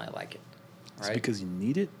why don't I like it, right? It's because you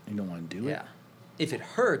need it. You don't want to do it. Yeah. If it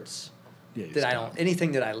hurts, Yeah. you that I stop.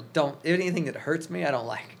 don't anything that hurts me, I don't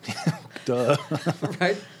like. Duh.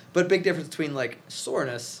 Right? But big difference between, like,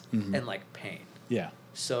 soreness Mhm. and, like, pain. Yeah.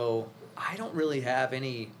 So I don't really have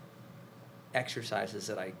any exercises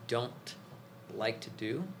that I don't like to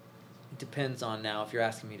do. It depends on, now, if you're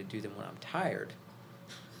asking me to do them when I'm tired.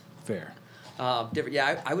 Fair. Different.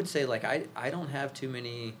 Yeah, I would say, like, I don't have too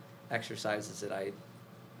many exercises that I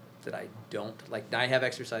don't like. I have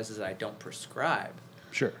exercises that I don't prescribe.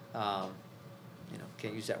 Sure.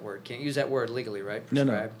 Can't use that word. Can't use that word legally, right? No.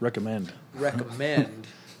 Prescribe. Recommend. Recommend.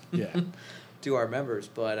 Yeah. To our members,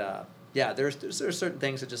 but yeah, there's certain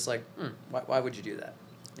things that just like, why would you do that?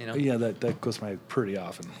 You know? Yeah, that goes my pretty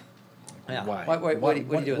often. Yeah. Why? What are you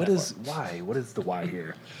doing What that is for? why? What is the why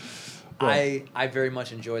here? Well, I very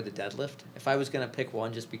much enjoy the deadlift. If I was gonna pick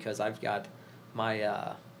one, just because I've got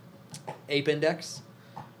my ape index,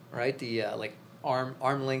 right? The like arm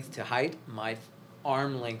length to height. My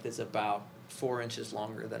arm length is about 4 inches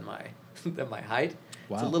longer than my height.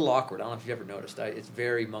 Wow. It's a little awkward. I don't know if you've ever noticed. It's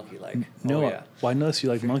very monkey-like. No, Oh, yeah. well, I noticed you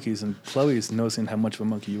like monkeys, and Chloe's noticing how much of a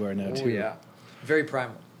monkey you are now, Oh, too. yeah. Very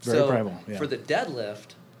primal. Very primal, yeah. For the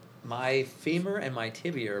deadlift, my femur and my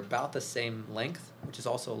tibia are about the same length, which is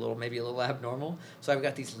also maybe a little abnormal. So I've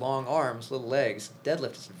got these long arms, little legs.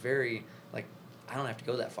 Deadlift is very, like, I don't have to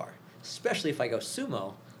go that far. Especially if I go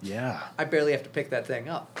sumo, Yeah. I barely have to pick that thing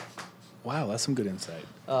up. Wow, that's some good insight.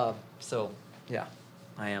 So, yeah,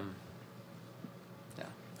 I am. Yeah.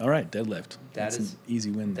 All right, deadlift. That's is- an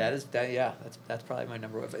easy win. there. That's probably my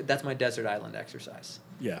number one. That's my desert island exercise.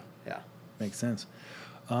 Yeah, Yeah. makes sense.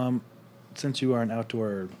 Since you are an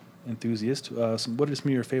outdoor enthusiast, what are some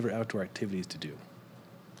of your favorite outdoor activities to do?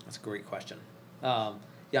 That's a great question. Yeah,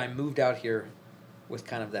 I moved out here with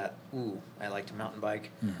kind of that, I like to mountain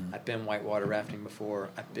bike. Mhm. I've been whitewater rafting before.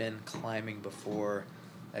 I've been climbing before.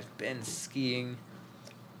 I've been skiing.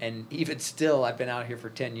 And even still, I've been out here for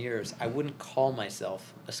 10 years. I wouldn't call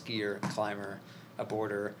myself a skier, a climber, a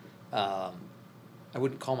boarder. I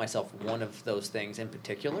wouldn't call myself one of those things in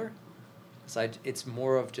particular. So it's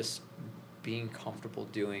more of just being comfortable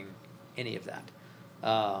doing any of that.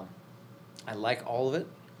 I like all of it.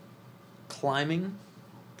 Climbing,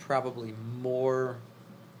 probably more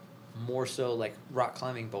so like rock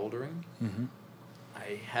climbing, bouldering. Mm-hmm.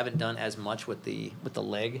 I haven't done as much with the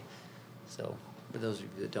leg. So for those of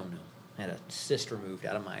you that don't know, I had a cyst removed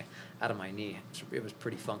out of my knee. It was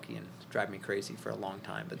pretty funky and driving me crazy for a long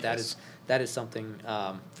time. But Yes. that is something.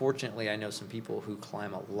 Fortunately, I know some people who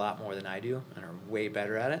climb a lot more than I do and are way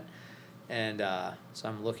better at it. And so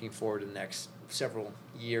I'm looking forward to the next several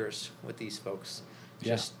years with these folks,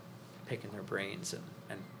 Yeah. just picking their brains and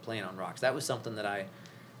playing on rocks. That was something that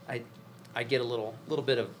I get a little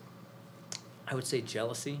bit of, I would say,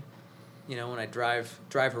 jealousy. You know, when I drive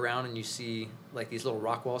around and you see like these little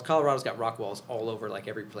rock walls. Colorado's got rock walls all over like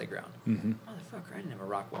every playground. Mm-hmm. Motherfucker, I didn't have a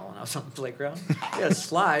rock wall when I was on the playground. I had a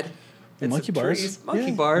slide. The and monkey some bars. trees. Monkey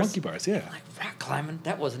Yeah, bars. Monkey bars, yeah. Like rock climbing,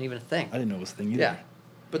 that wasn't even a thing. I didn't know it was a thing either. Yeah.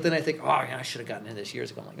 But then I think, yeah, I should have gotten into this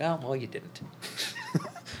years ago. I'm like, well, you didn't.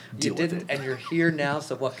 Deal with didn't, it. and you're here now,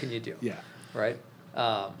 so what can you do? Yeah. Right?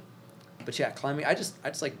 But yeah, climbing, I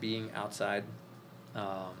just like being outside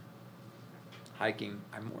Hiking.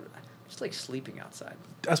 Just like sleeping outside.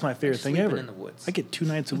 That's my favorite thing Sleeping ever. in the woods. I get 2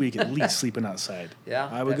 nights a week at least sleeping outside. Yeah,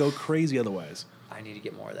 I would go crazy otherwise. I need to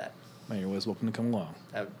get more of that. Man, you're always welcome to come along.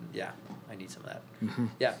 Yeah, I need some of that. Mm-hmm.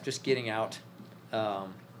 Yeah, just getting out.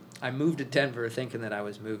 I moved to Denver thinking that I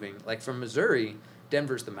was moving. Like from Missouri,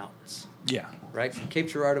 Denver's the mountains. Yeah. Right? From Cape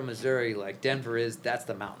Girardeau, Missouri, like Denver that's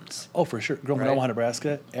the mountains. Oh, for sure. Growing up in Omaha,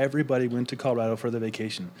 Nebraska, everybody went to Colorado for their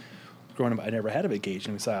vacation. Growing up, I never had a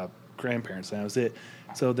vacation. We saw grandparents, and that was it.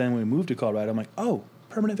 So then when we moved to Colorado, I'm like, oh,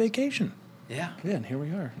 permanent vacation. Yeah. Yeah, and here we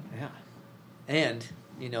are. Yeah. And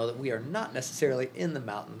you know that we are not necessarily in the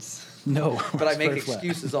mountains. No. But I it's make very flat.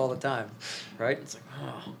 excuses all the time. Right? It's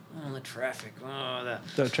like, the traffic.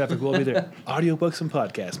 The traffic will be there. Audiobooks and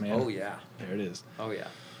podcasts, man. Oh, yeah. There it is. Oh, yeah.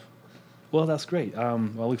 Well, that's great. I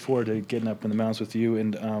look forward to getting up in the mountains with you.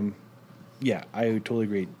 And, yeah, I totally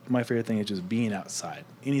agree. My favorite thing is just being outside.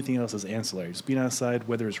 Anything else is ancillary. Just being outside,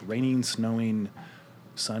 whether it's raining, snowing,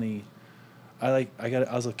 sunny. I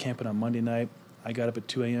was camping on Monday night. I got up at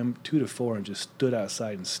 2 a.m., 2 to 4, and just stood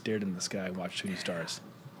outside and stared in the sky and watched shooting stars.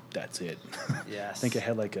 That's it. Yes. I think I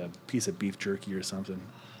had like a piece of beef jerky or something.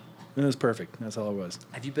 And it was perfect. That's all it was.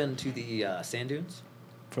 Have you been to the sand dunes?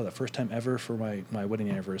 For the first time ever for my wedding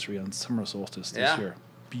anniversary on summer solstice this year.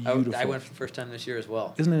 Beautiful. I went for the first time this year as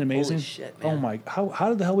well. Isn't it amazing? Holy shit, man. Oh my! How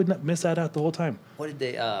did the hell we not miss that out the whole time? What did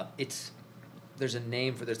they? There's a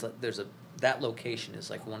name for that location is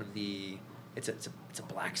like one of the. It's a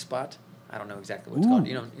black spot. I don't know exactly what it's called.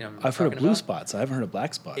 You know. What I've heard of blue about? spots. I haven't heard of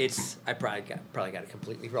black spots. I probably got it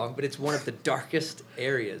completely wrong, but it's one of the darkest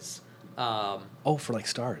areas. For like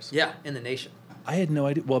stars. Yeah, in the nation. I had no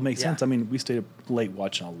idea. Well, it makes Yeah. sense. I mean, we stayed up late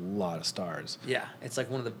watching a lot of stars. Yeah, it's like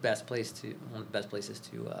one of the best places to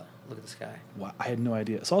look at the sky. Wow, I had no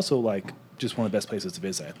idea. It's also like just one of the best places to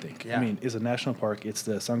visit, I think. Yeah. I mean, it's a national park. It's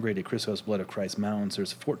the Sangre de Cristo's Blood of Christ Mountains.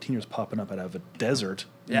 There's 14 years popping up out of a desert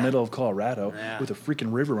in the middle of Colorado with a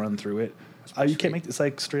freaking river running through it. You can't make this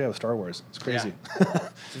like straight out of Star Wars. It's crazy. Yeah.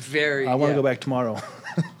 Very. I want to go back tomorrow.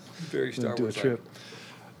 Very Star do Wars. a trip.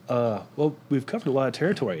 Well, we've covered a lot of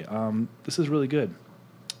territory. This is really good,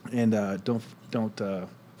 and don't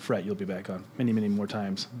fret. You'll be back on many more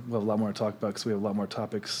times. We'll have a lot more to talk about because we have a lot more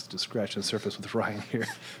topics to scratch on the surface with Ryan here.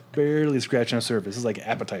 Barely scratching the surface. This is like an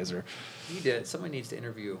appetizer. You did. Somebody needs to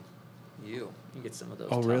interview you. You get some of those.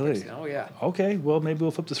 Oh, topics. really? Oh, yeah. Okay. Well, maybe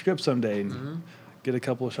we'll flip the script someday and get a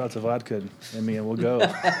couple of shots of vodka in me, and we'll go.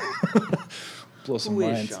 Blow some Who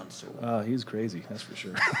is minds. Sean Sewell? He's crazy. That's for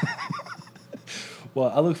sure. Well,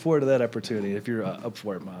 I look forward to that opportunity if you're up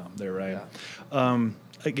for it, there, Ryan. Yeah.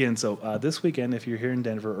 Again, so this weekend, if you're here in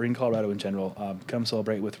Denver or in Colorado in general, come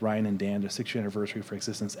celebrate with Ryan and Dan, their 6-year anniversary for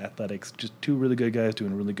Existence Athletics. Just 2 really good guys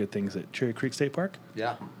doing really good things at Cherry Creek State Park.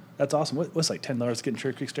 Yeah. That's awesome. What's like $10 to get in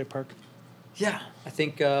Cherry Creek State Park? Yeah. I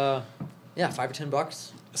think, $5 or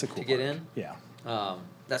 $10 That's a cool to get park. in. Yeah.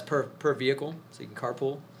 That's per vehicle, so you can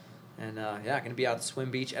carpool. And, going to be out at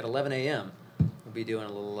Swim Beach at 11 a.m. We'll be doing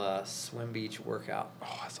a little swim beach workout.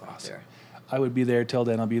 Oh, that's awesome. There. I would be there. Till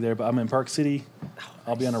then, I'll be there. But I'm in Park City. Oh,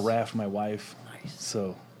 I'll be on a nice. raft with my wife. Nice.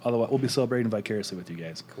 So otherwise, we'll be celebrating vicariously with you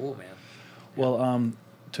guys. Cool, man. Well,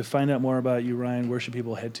 to find out more about you, Ryan, where should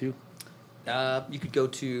people head to? You could go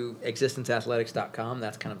to existenceathletics.com.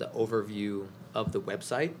 That's kind of the overview of the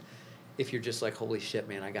website. If you're just like, holy shit,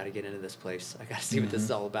 man, I got to get into this place. I got to see what this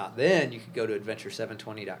is all about. Then you could go to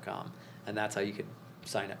adventure720.com, and that's how you could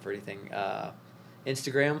sign up for anything.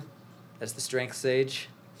 Instagram, that's the Strength Sage.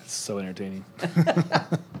 It's so entertaining.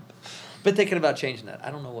 Been thinking about changing that.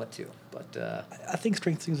 I don't know what to, but I think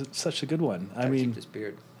Strength is such a good one. I mean, keep this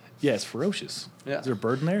beard. yeah, it's ferocious. Yeah. Is there a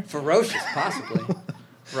bird in there? Ferocious, possibly.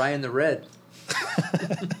 Ryan the Red.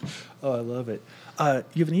 Oh, I love it.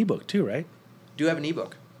 You have an ebook too, right? Do have an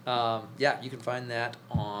ebook. You can find that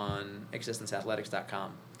on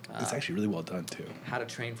existenceathletics.com. It's actually really well done too. How to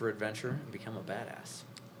train for adventure and become a badass.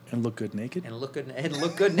 And look good naked. And look good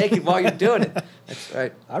naked while you're doing it. That's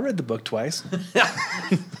right. I read the book twice.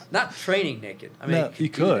 Not training naked. I mean, No, you do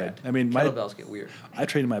could. that. I mean, kettlebells get weird. I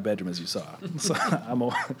train in my bedroom, as you saw. So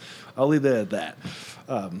I'll leave that at that.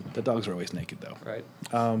 The dogs are always naked, though. Right.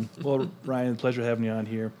 Well, Ryan, pleasure having you on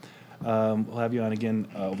here. We'll have you on again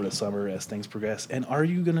over the summer as things progress. And are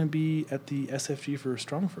you going to be at the SFG for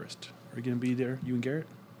Strong First? Are you going to be there, you and Garrett?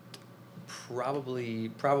 Probably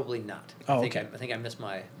not. Oh, I think okay. I think I missed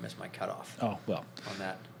my cutoff Oh, well. on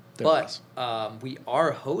that. There But was. we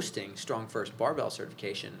are hosting Strong First Barbell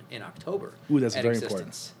Certification in October. Ooh, that's at very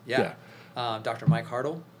Existence. important. Yeah. Dr. Mike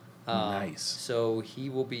Hartle. Nice. So he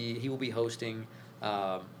will be hosting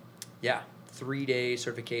 3-day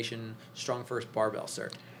certification Strong First Barbell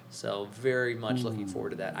Cert. So very much looking forward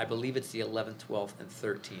to that. I believe it's the 11th, 12th, and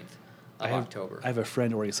 13th of October. I have a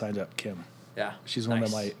friend already signed up, Kim. Yeah. She's one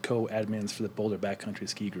of my co-admins for the Boulder Backcountry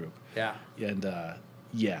Ski Group. Yeah. And,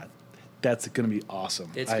 that's going to be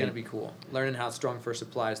awesome. It's going to be cool. Learning how StrongFirst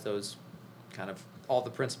applies those kind of all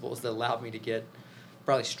the principles that allowed me to get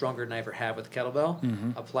probably stronger than I ever have with the kettlebell.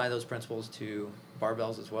 Mm-hmm. Apply those principles to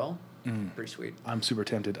barbells as well. Pretty sweet. I'm super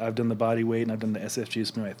tempted. I've done the body weight and I've done the SFG.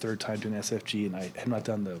 It's been my third time doing SFG, and I have not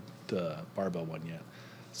done the barbell one yet.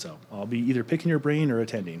 So I'll be either picking your brain or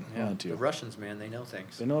attending. Yeah, the Russians, man, they know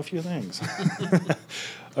things. They know a few things.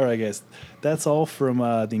 All right, guys. That's all from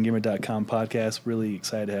the Engearment.com podcast. Really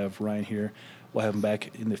excited to have Ryan here. We'll have him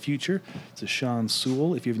back in the future. It's Sean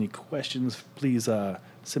Sewell. If you have any questions, please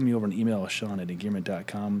send me over an email at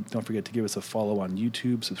sean@engearment.com. Don't forget to give us a follow on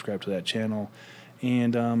YouTube. Subscribe to that channel.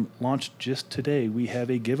 And launched just today, we have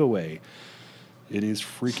a giveaway. It is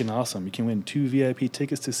freaking awesome. You can win 2 VIP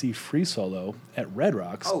tickets to see Free Solo at Red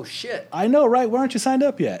Rocks. Oh, shit. I know, right? Why aren't you signed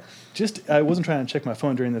up yet? I wasn't trying to check my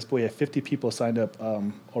phone during this, but we have 50 people signed up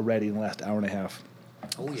already in the last hour and a half.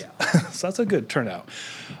 Oh, yeah. So that's a good turnout.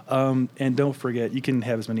 And don't forget, you can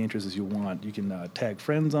have as many interests as you want. You can tag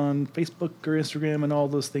friends on Facebook or Instagram and all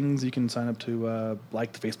those things. You can sign up to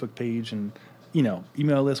like the Facebook page and,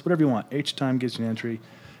 email list, whatever you want. Each time gets you an entry.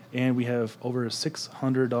 And we have over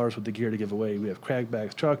 $600 worth of gear to give away. We have crag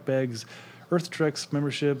bags, chalk bags, Earth Treks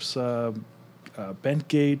memberships,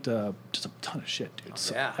 Bentgate, just a ton of shit, dude.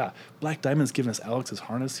 Oh, yeah. Black Diamond's giving us Alex's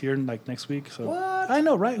harness here next week. So what? I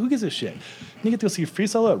know, right? Who gives a shit? You get to go see Free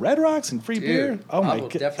Solo at Red Rocks and free beer. Oh my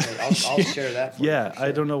god! Definitely, I'll share that. Yeah, sure.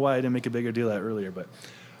 I don't know why I didn't make a bigger deal of that earlier, but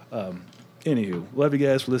anywho, love you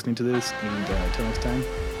guys for listening to this, and until next time,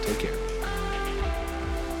 take care.